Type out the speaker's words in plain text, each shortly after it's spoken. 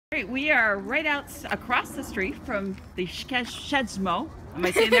Great, we are right out across the street from the Skedsmo, am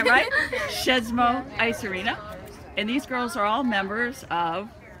I saying that right? Skedsmo Ice Arena. And these girls are all members of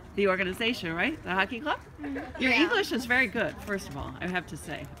the organization, right? The hockey club? Your English is very good, first of all, I have to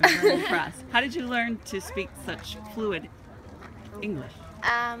say. I'm very impressed. How did you learn to speak such fluid English?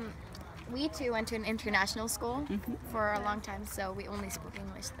 We too went to an international school for a long time, so we only spoke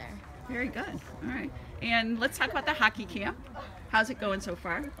English there. Very good. All right. And let's talk about the hockey camp. How's it going so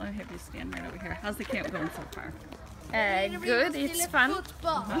far? I'll have you stand right over here. How's the camp going so far? Good, it's fun.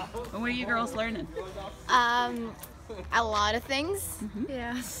 And what are you girls learning? A lot of things.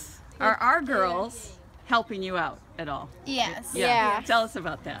 Yes. Are our girls helping you out at all? Yes. Yeah. Tell us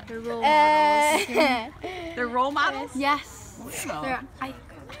about that. They're role models. They're role models? Yes. Wow.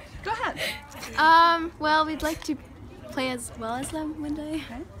 Go ahead. Well, we'd like to play as well as them one day.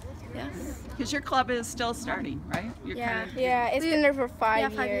 Okay. Yes. Because your club is still starting, right? You're Yeah. kind of, Yeah, it's been there for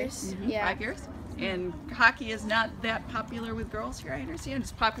 5 years. Yeah. 5 years? And hockey is not that popular with girls here, I understand.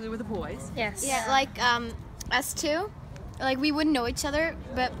 It's popular with the boys. Yes. Yeah, like us two, like we wouldn't know each other,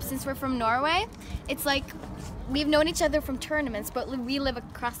 but since we're from Norway, it's like we've known each other from tournaments, but we live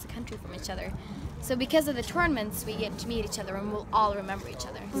across the country from each other. So because of the tournaments, we get to meet each other and we'll all remember each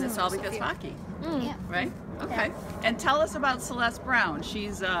other. And it's all because of hockey, Yeah. right? Okay. And tell us about Celeste Brown.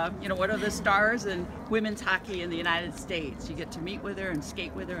 She's, one of the stars in women's hockey in the United States. You get to meet with her and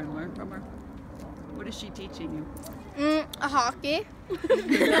skate with her and learn from her. What is she teaching you? Hockey.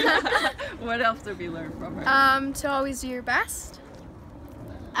 What else did we learn from her? To always do your best.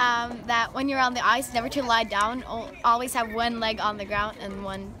 That when you're on the ice, never to lie down. Always have one leg on the ground and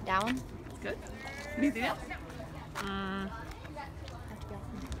one down. Good. Anything else?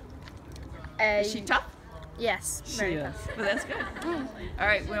 Is she tough? Yes. She is. Well, that's good. All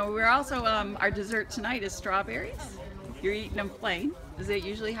right. Well, we're also, our dessert tonight is strawberries. You're eating them plain. Is that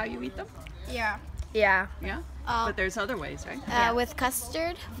usually how you eat them? Yeah. Yeah. Yeah? But there's other ways, right? With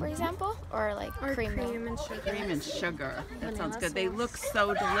custard, for example, or like cream. and sugar. Cream and sugar. That sounds good. They look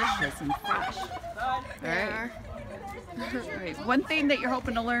so delicious and fresh. All right. All right. One thing that you're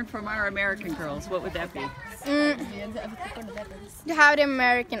hoping to learn from our American girls, what would that be? To have the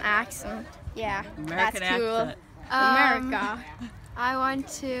American accent. Yeah. American that's cool. accent. America. I want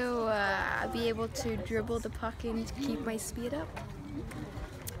to be able to dribble the puck and keep my speed up.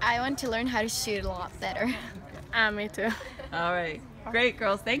 I want to learn how to shoot a lot better. Me too. All right. Great,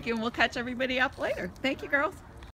 girls. Thank you. And we'll catch everybody up later. Thank you, girls.